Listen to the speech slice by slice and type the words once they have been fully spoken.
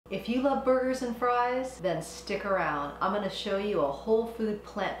If you love burgers and fries, then stick around. I'm going to show you a whole food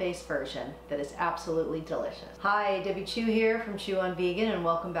plant-based version that is absolutely delicious. Hi, Debbie Chu here from Chew on Vegan, and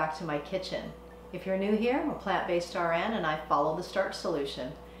welcome back to my kitchen. If you're new here, I'm a plant-based RN and I follow the Starch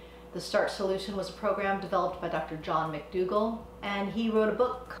Solution. The Starch Solution was a program developed by Dr. John McDougall, and he wrote a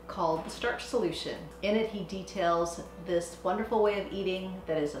book called The Starch Solution. In it, he details this wonderful way of eating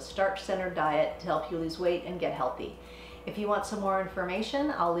that is a starch-centered diet to help you lose weight and get healthy. If you want some more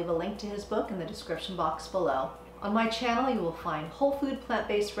information, I'll leave a link to his book in the description box below. On my channel, you will find whole food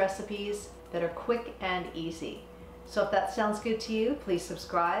plant-based recipes that are quick and easy. So if that sounds good to you, please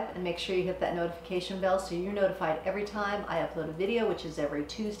subscribe and make sure you hit that notification bell so you're notified every time I upload a video, which is every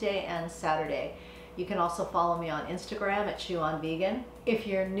Tuesday and Saturday. You can also follow me on Instagram at Chew on Vegan. If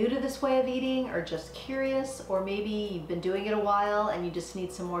you're new to this way of eating or just curious, or maybe you've been doing it a while and you just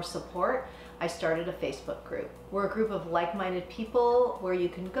need some more support, I started a Facebook group. We're a group of like-minded people where you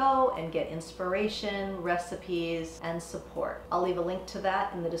can go and get inspiration, recipes, and support. I'll leave a link to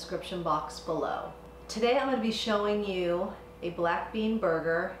that in the description box below. Today I'm going to be showing you a black bean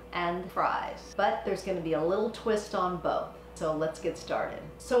burger and fries, but there's going to be a little twist on both. So let's get started.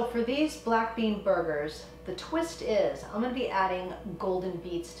 So for these black bean burgers, the twist is I'm going to be adding golden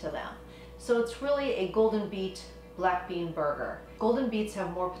beets to them. So it's really a golden beet black bean burger. Golden beets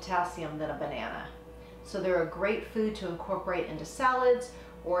have more potassium than a banana. So they're a great food to incorporate into salads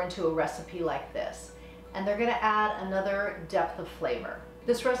or into a recipe like this. And they're going to add another depth of flavor.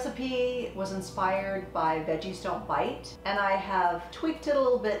 This recipe was inspired by Veggies Don't Bite, and I have tweaked it a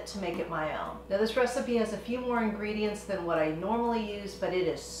little bit to make it my own. Now this recipe has a few more ingredients than what I normally use, but it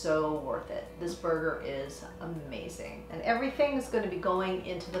is so worth it. This burger is amazing. And everything is going to be going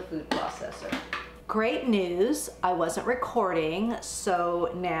into the food processor. Great news, I wasn't recording,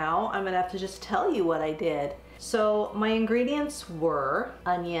 so now I'm going to have to just tell you what I did. So my ingredients were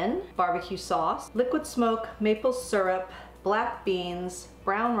onion, barbecue sauce, liquid smoke, maple syrup, black beans,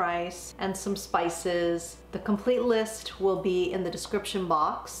 brown rice, and some spices. The complete list will be in the description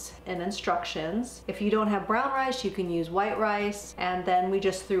box and instructions. If you don't have brown rice, you can use white rice. And then we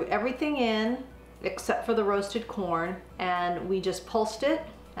just threw everything in except for the roasted corn, and we just pulsed it.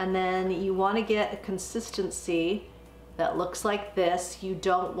 And then you want to get a consistency that looks like this. You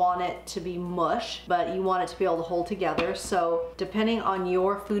don't want it to be mush, but you want it to be able to hold together. So depending on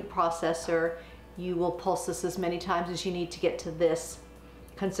your food processor, you will pulse this as many times as you need to get to this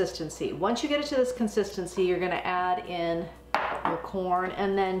consistency. Once you get it to this consistency, you're going to add in your corn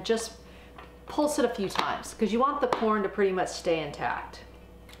and then just pulse it a few times because you want the corn to pretty much stay intact.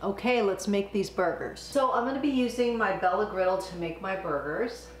 Okay, let's make these burgers. So I'm going to be using my Bella griddle to make my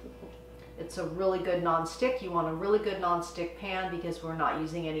burgers. It's a really good non-stick. You want a really good non-stick pan because we're not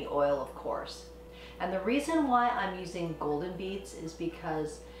using any oil, of course. And the reason why I'm using golden beets is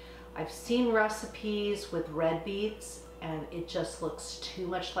because I've seen recipes with red beets and it just looks too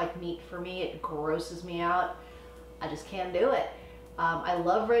much like meat for me. It grosses me out. I just can't do it. I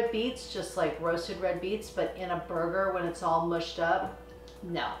love red beets, just like roasted red beets, but in a burger when it's all mushed up,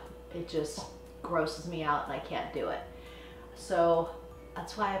 no, it just grosses me out and I can't do it. So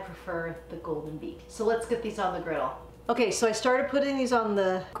that's why I prefer the golden beet. So let's get these on the griddle. Okay, so I started putting these on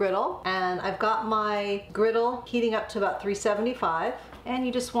the griddle and I've got my griddle heating up to about 375. And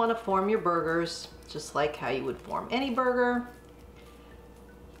you just want to form your burgers just like how you would form any burger.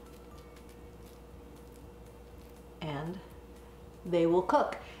 And they will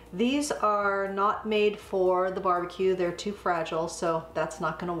cook. These are not made for the barbecue. They're too fragile, so that's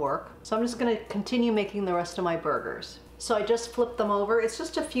not going to work. So I'm just going to continue making the rest of my burgers. So I just flipped them over. It's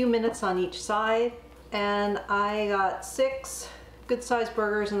just a few minutes on each side. And I got 6 good-sized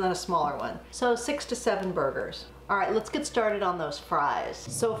burgers and then a smaller one. So 6 to 7 burgers. All right, let's get started on those fries.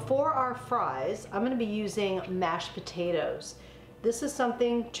 So for our fries, I'm going to be using mashed potatoes. This is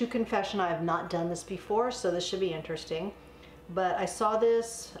something, true confession, I have not done this before, so this should be interesting. But I saw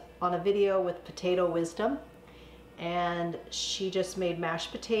this on a video with Potato Wisdom, and she just made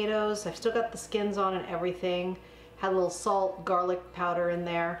mashed potatoes. I've still got the skins on and everything. Had a little salt, garlic powder in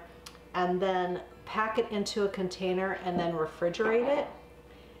there, and then pack it into a container and then refrigerate it.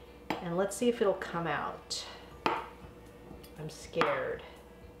 And let's see if it'll come out. I'm scared.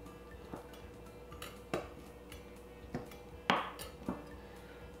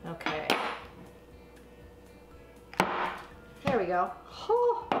 Okay. There we go.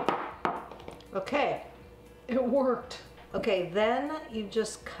 Oh. Okay, it worked. Okay, then you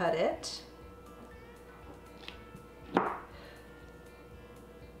just cut it.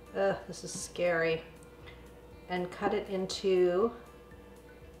 This is scary. And cut it into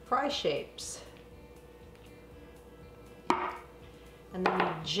fry shapes. And then you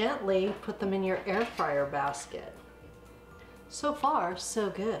gently put them in your air fryer basket. So far, so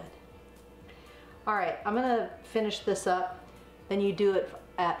good. All right, I'm gonna finish this up. Then you do it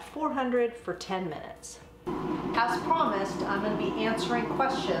at 400 for 10 minutes. As promised, I'm gonna be answering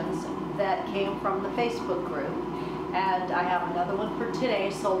questions that came from the Facebook group. And I have another one for today.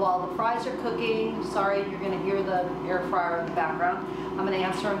 So while the fries are cooking, sorry you're gonna hear the air fryer in the background, I'm gonna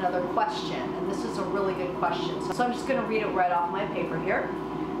answer another question. And this is a really good question. So I'm just gonna read it right off my paper here.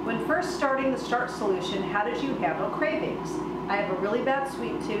 When first starting the Starch solution, how did you handle cravings? I have a really bad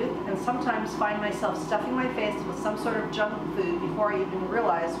sweet tooth and sometimes find myself stuffing my face with some sort of junk food before I even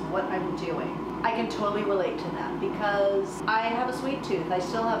realize what I'm doing. I can totally relate to that because I have a sweet tooth. I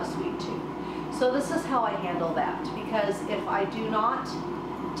still have a sweet tooth. So this is how I handle that, because if I do not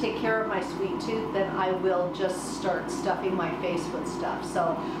take care of my sweet tooth, then I will just start stuffing my face with stuff.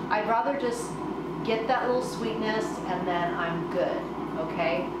 So I'd rather just get that little sweetness and then I'm good,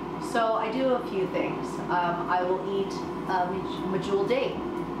 okay? So I do a few things. I will eat medjool date.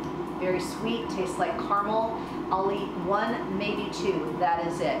 Very sweet, tastes like caramel. I'll eat one, maybe two, that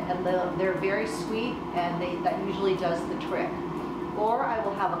is it. And they're very sweet and that usually does the trick. Or I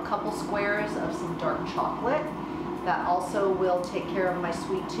will have a couple squares of some dark chocolate. That also will take care of my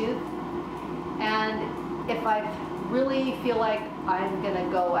sweet tooth. And if I really feel like I'm gonna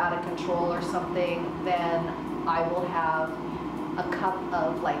go out of control or something, then I will have a cup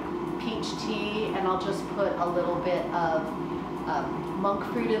of like peach tea and I'll just put a little bit of monk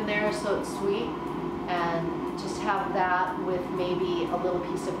fruit in there so it's sweet, and just have that with maybe a little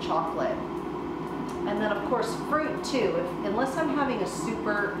piece of chocolate. And then of course fruit too. Unless I'm having a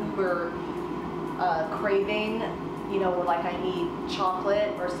super uber craving, you know, like I need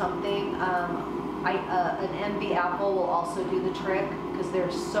chocolate or something, an envy apple will also do the trick because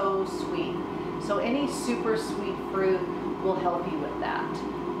they're so sweet. So any super sweet fruit will help you with that.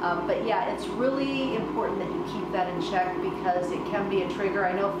 But yeah, it's really important that you keep that in check because it can be a trigger.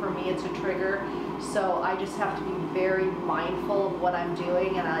 I know for me it's a trigger. So I just have to be very mindful of what I'm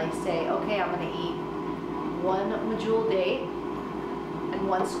doing, and I say, okay, I'm gonna eat one medjool date and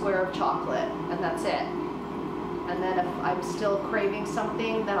one square of chocolate, and that's it. And then if I'm still craving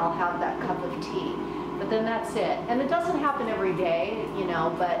something, then I'll have that cup of tea. But then that's it. And it doesn't happen every day, you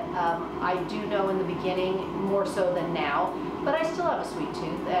know, but I do know in the beginning, more so than now, but I still have a sweet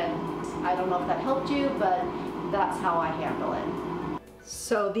tooth, and I don't know if that helped you, but that's how I handle it.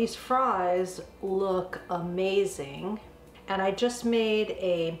 So these fries look amazing, and I just made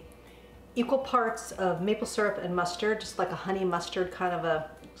a equal parts of maple syrup and mustard, just like a honey mustard kind of a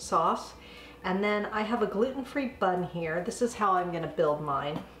sauce. And then I have a gluten-free bun here. This is how I'm gonna build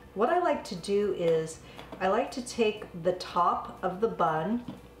mine. What I like to do is I like to take the top of the bun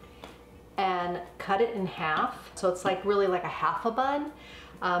and cut it in half. So it's like really like a half a bun.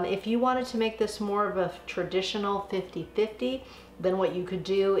 If you wanted to make this more of a traditional 50-50, then what you could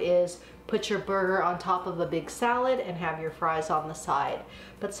do is put your burger on top of a big salad and have your fries on the side.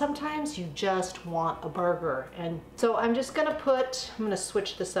 But sometimes you just want a burger. And so I'm just gonna I'm gonna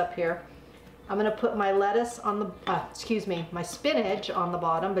switch this up here. I'm gonna put my lettuce on the, my spinach on the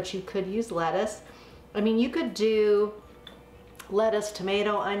bottom, but you could use lettuce. I mean, you could do lettuce,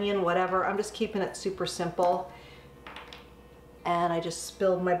 tomato, onion, whatever. I'm just keeping it super simple. And I just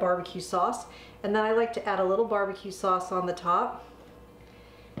spilled my barbecue sauce. And then I like to add a little barbecue sauce on the top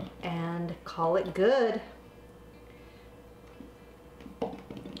and call it good.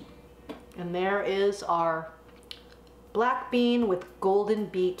 And there is our black bean with golden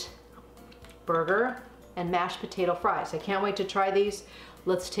beet burger and mashed potato fries. I can't wait to try these.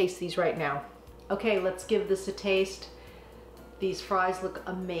 Let's taste these right now. Okay, let's give this a taste. These fries look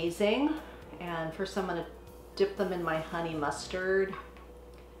amazing. And first I'm gonna dip them in my honey mustard.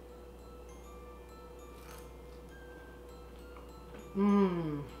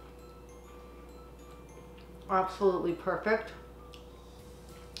 Mmm. Absolutely perfect.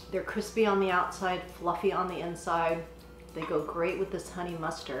 They're crispy on the outside, fluffy on the inside. They go great with this honey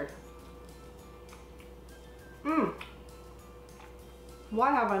mustard. Mmm.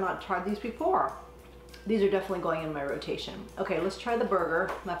 Why have I not tried these before? These are definitely going in my rotation. Okay, let's try the burger.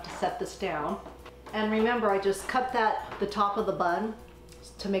 I have to set this down. And remember, I just cut the top of the bun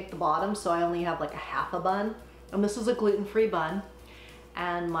to make the bottom, so I only have like a half a bun. And this is a gluten-free bun.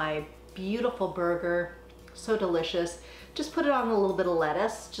 And my beautiful burger, so delicious. Just put it on a little bit of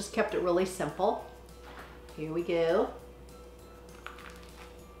lettuce, just kept it really simple. Here we go.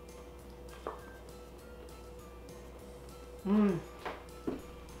 Mmm.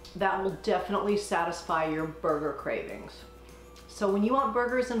 That will definitely satisfy your burger cravings. So when you want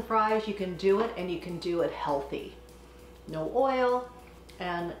burgers and fries, you can do it, and you can do it healthy. No oil,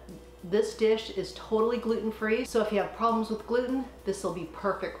 And this dish is totally gluten-free, so if you have problems with gluten, this will be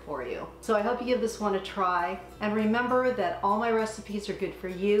perfect for you. So I hope you give this one a try. And remember that all my recipes are good for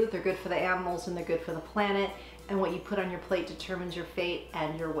you, they're good for the animals, and they're good for the planet. And what you put on your plate determines your fate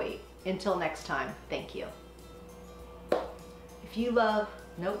and your weight. Until next time, thank you. If you love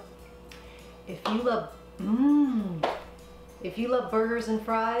burgers and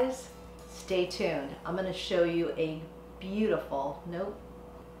fries, stay tuned. I'm gonna show you a beautiful,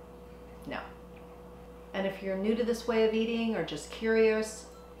 And if you're new to this way of eating or just curiouser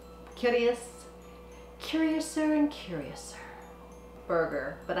and curiouser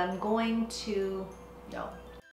burger, but I'm going to,